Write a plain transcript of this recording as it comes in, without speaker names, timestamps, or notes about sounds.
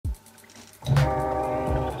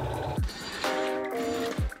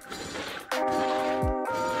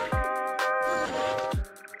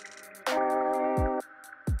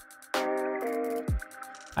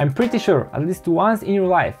I'm pretty sure at least once in your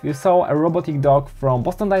life you saw a robotic dog from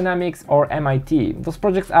Boston Dynamics or MIT. Those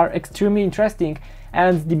projects are extremely interesting,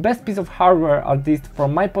 and the best piece of hardware, at least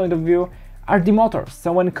from my point of view, are the motors.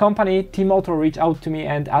 So when company T-Motor reached out to me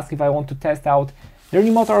and asked if I want to test out their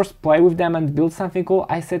new motors, play with them and build something cool,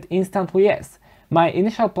 I said instantly yes. My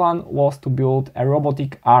initial plan was to build a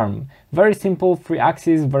robotic arm. Very simple,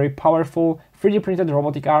 3-axis, very powerful, 3D printed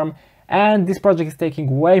robotic arm. And this project is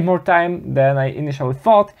taking way more time than I initially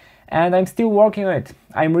thought, and I'm still working on it.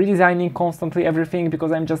 I'm redesigning constantly everything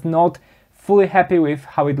because I'm just not fully happy with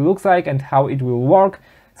how it looks like and how it will work,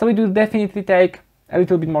 so it will definitely take a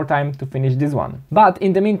little bit more time to finish this one. But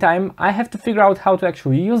in the meantime, I have to figure out how to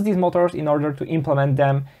actually use these motors in order to implement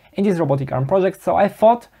them in this robotic arm project, so I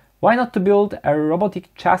thought, why not to build a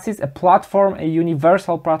robotic chassis, a platform, a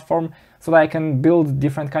universal platform, so that I can build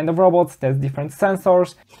different kind of robots, test different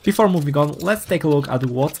sensors. Before moving on, let's take a look at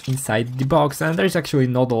what's inside the box, and there's actually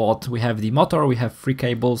not a lot. We have the motor, we have 3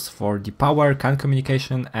 cables for the power, CAN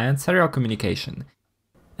communication and serial communication.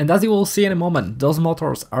 And as you will see in a moment, those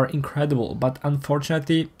motors are incredible, but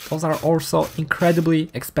unfortunately those are also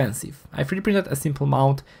incredibly expensive. I 3D printed a simple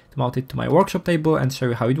mount to mount it to my workshop table and show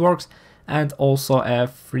you how it works, and also a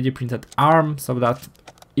 3D printed arm so that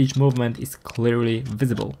each movement is clearly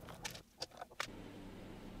visible.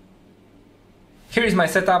 Here is my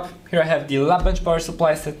setup. Here I have the lab bench power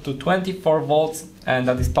supply set to 24 volts, and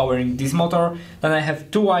that is powering this motor. Then I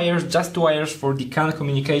have 2 wires, just 2 wires for the CAN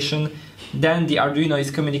communication. Then the Arduino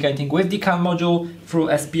is communicating with the CAN module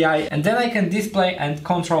through SPI, and then I can display and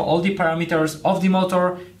control all the parameters of the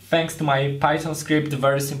motor thanks to my Python script,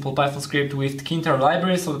 very simple Python script with Kinter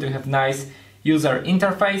library, so that you have nice user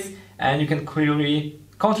interface and you can clearly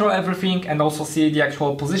control everything and also see the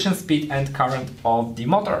actual position, speed and current of the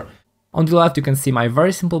motor. On the left you can see my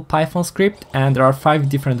very simple Python script, and there are 5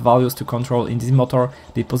 different values to control in this motor: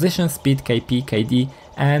 the position, speed, KP, KD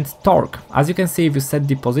and torque. As you can see, if you set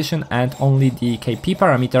the position and only the KP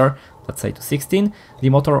parameter, let's say to 16, the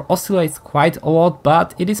motor oscillates quite a lot,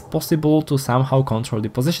 but it is possible to somehow control the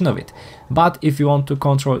position of it. But if you want to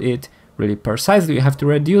control it really precisely, you have to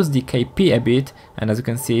reduce the KP a bit, and as you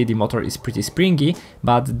can see the motor is pretty springy,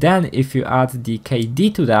 but then if you add the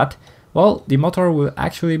KD to that, well, the motor will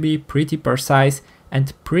actually be pretty precise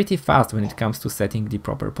and pretty fast when it comes to setting the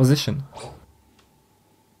proper position.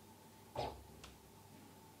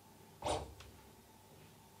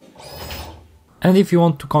 And if you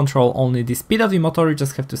want to control only the speed of the motor, you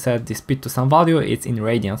just have to set the speed to some value, it's in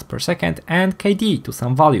radians per second, and KD to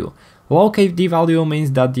some value. Low KD value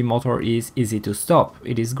means that the motor is easy to stop.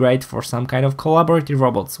 It is great for some kind of collaborative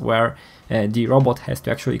robots where the robot has to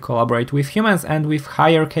actually collaborate with humans, and with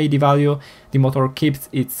higher KD value the motor keeps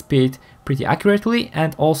its speed pretty accurately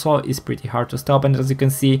and also is pretty hard to stop, and as you can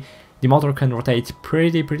see the motor can rotate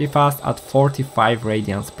pretty fast at 45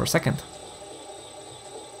 radians per second.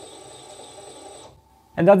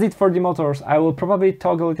 And that's it for the motors. I will probably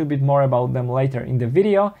talk a little bit more about them later in the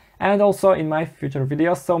video and also in my future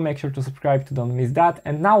videos, so make sure to subscribe to don't miss that.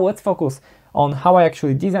 And now let's focus on how I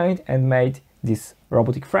actually designed and made this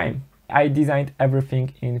robotic frame. I designed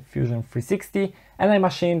everything in Fusion 360 and I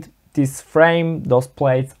machined this frame, those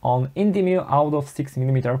plates, on IndieMill out of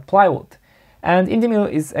 6mm plywood. And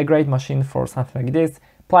IndieMill is a great machine for something like this.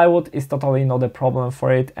 Plywood is totally not a problem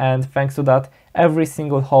for it, and thanks to that every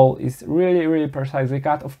single hole is really precisely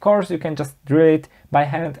cut. Of course you can just drill it by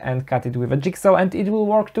hand and cut it with a jigsaw, and it will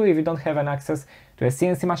work too if you don't have an access to a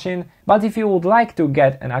CNC machine. But if you would like to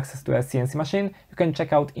get an access to a CNC machine, you can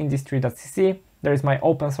check out industry.cc. There is my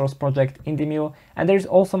open source project IndieMill, and there is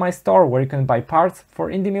also my store where you can buy parts for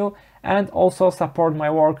IndieMill and also support my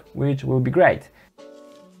work, which will be great.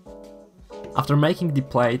 After making the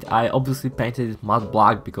plate, I obviously painted it matte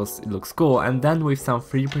black because it looks cool, and then with some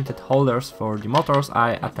 3D printed holders for the motors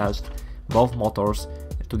I attached both motors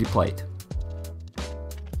to the plate.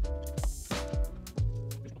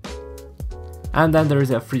 And then there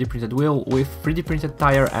is a 3D printed wheel with 3D printed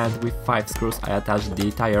tire, and with 5 screws I attached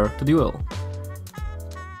the tire to the wheel.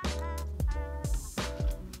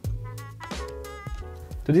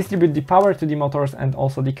 To distribute the power to the motors and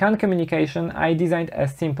also the CAN communication, I designed a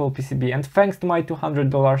simple PCB, and thanks to my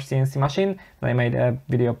 $200 CNC machine that I made a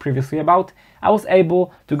video previously about, I was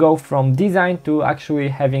able to go from design to actually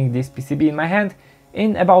having this PCB in my hand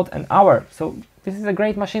in about an hour. So this is a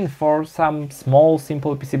great machine for some small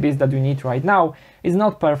simple PCBs that you need right now. It's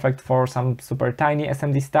not perfect for some super tiny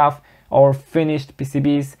SMD stuff or finished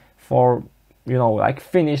PCBs for you know, like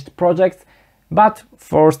finished projects, but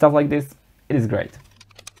for stuff like this, it is great.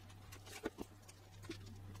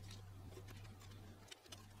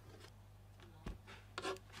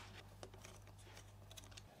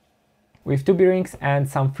 With 2 bearings and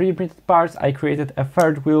some 3D printed parts, I created a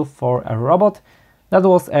third wheel for a robot. That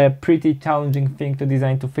was a pretty challenging thing to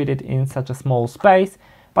design to fit it in such a small space,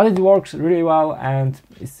 but it works really well and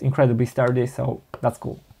it's incredibly sturdy, so that's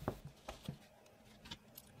cool.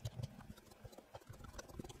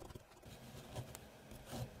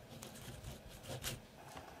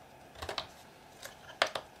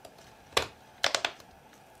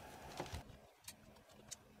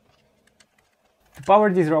 To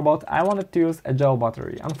power this robot, I wanted to use a gel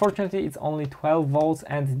battery. Unfortunately, it's only 12 volts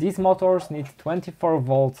and these motors need 24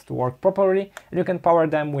 volts to work properly, and you can power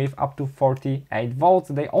them with up to 48 volts.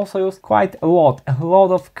 They also use quite a lot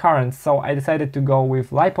of current, so I decided to go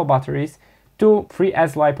with LiPo batteries, two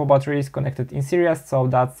 3S LiPo batteries connected in series, so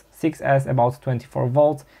that's 6S about 24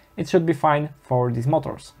 volts. It should be fine for these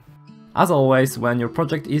motors. As always, when your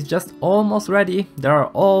project is just almost ready, there are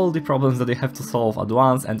all the problems that you have to solve at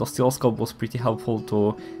once, and oscilloscope was pretty helpful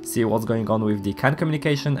to see what's going on with the CAN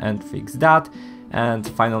communication and fix that. And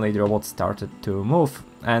finally the robot started to move.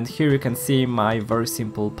 And here you can see my very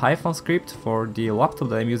simple Python script for the laptop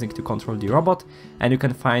that I'm using to control the robot, and you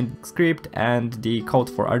can find script and the code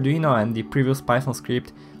for Arduino and the previous Python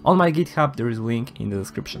script on my GitHub. There is a link in the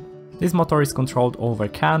description. This motor is controlled over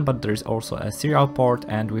CAN, but there is also a serial port,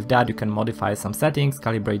 and with that you can modify some settings,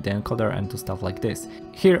 calibrate the encoder and do stuff like this.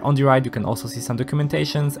 Here on the right you can also see some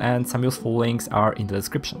documentations, and some useful links are in the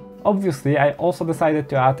description. Obviously I also decided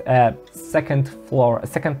to add a second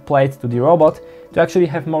plate to the robot to actually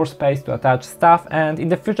have more space to attach stuff, and in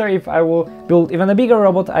the future if I will build even a bigger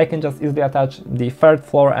robot I can just easily attach the third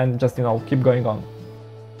floor and just, you know, keep going on.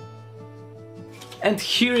 And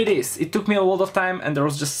here it is. It took me a lot of time and there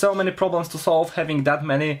was just so many problems to solve. Having that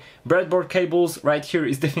many breadboard cables right here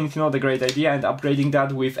is definitely not a great idea, and upgrading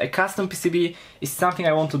that with a custom PCB is something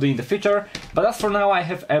I want to do in the future. But as for now I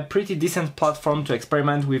have a pretty decent platform to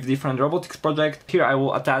experiment with different robotics projects. Here I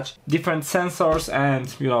will attach different sensors and,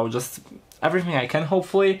 you know, just everything I can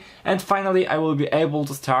hopefully. And finally I will be able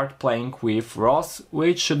to start playing with ROS,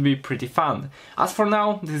 which should be pretty fun. As for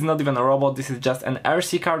now, this is not even a robot, this is just an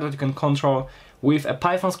RC card that you can control with a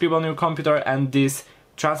Python script on your computer and this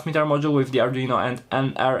transmitter module with the Arduino and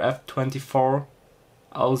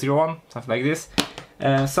NRF24001, something like this.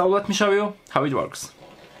 So let me show you how it works.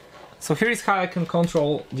 So here is how I can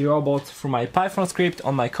control the robot through my Python script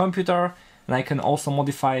on my computer, and I can also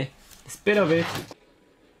modify the speed of it.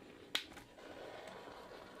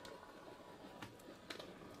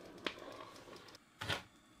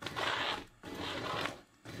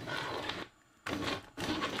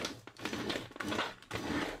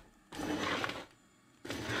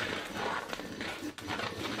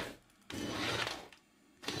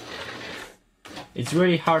 It's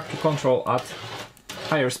really hard to control at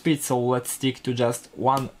higher speed, so let's stick to just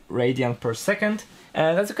 1 radian per second.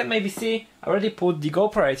 And as you can maybe see, I already put the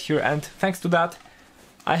GoPro right here, and thanks to that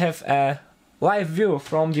I have a live view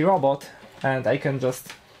from the robot and I can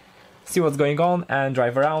just see what's going on and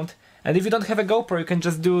drive around. And if you don't have a GoPro, you can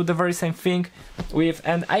just do the very same thing with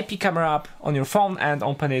an IP camera app on your phone and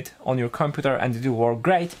open it on your computer, and it will work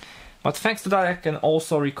great. But thanks to that I can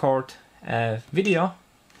also record a video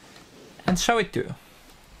and show it to you.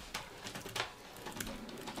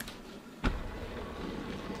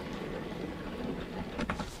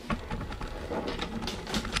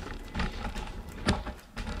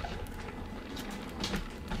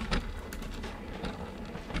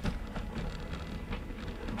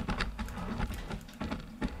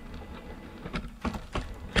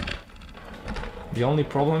 The only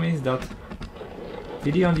problem is that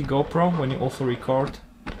video on the GoPro, when you also record,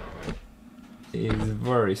 is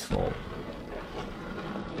very slow.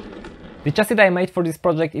 The chassis that I made for this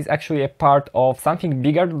project is actually a part of something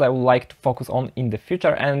bigger that I would like to focus on in the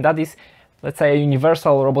future, and that is, let's say, a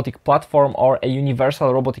universal robotic platform or a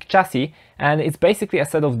universal robotic chassis. And it's basically a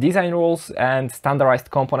set of design rules and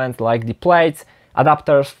standardized components like the plates,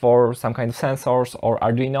 adapters for some kind of sensors or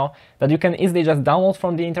Arduino that you can easily just download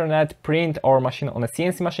from the internet, print or machine on a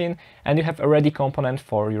CNC machine, and you have a ready component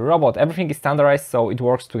for your robot. Everything is standardized, so it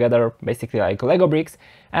works together basically like Lego bricks,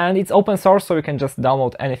 and it's open source, so you can just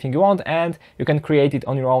download anything you want and you can create it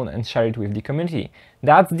on your own and share it with the community.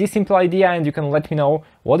 That's the simple idea, and you can let me know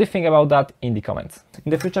what you think about that in the comments.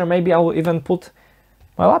 In the future maybe I will even put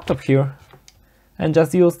my laptop here and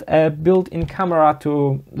just used a built-in camera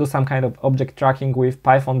to do some kind of object tracking with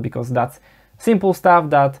Python, because that's simple stuff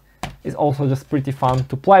that is also just pretty fun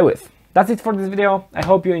to play with. That's it for this video. I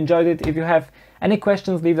hope you enjoyed it. If you have any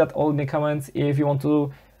questions, leave that all in the comments. If you want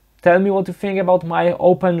to tell me what you think about my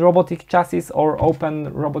open robotic chassis or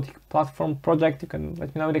open robotic platform project, you can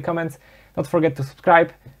let me know in the comments. Don't forget to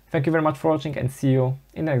subscribe. Thank you very much for watching and see you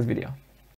in the next video.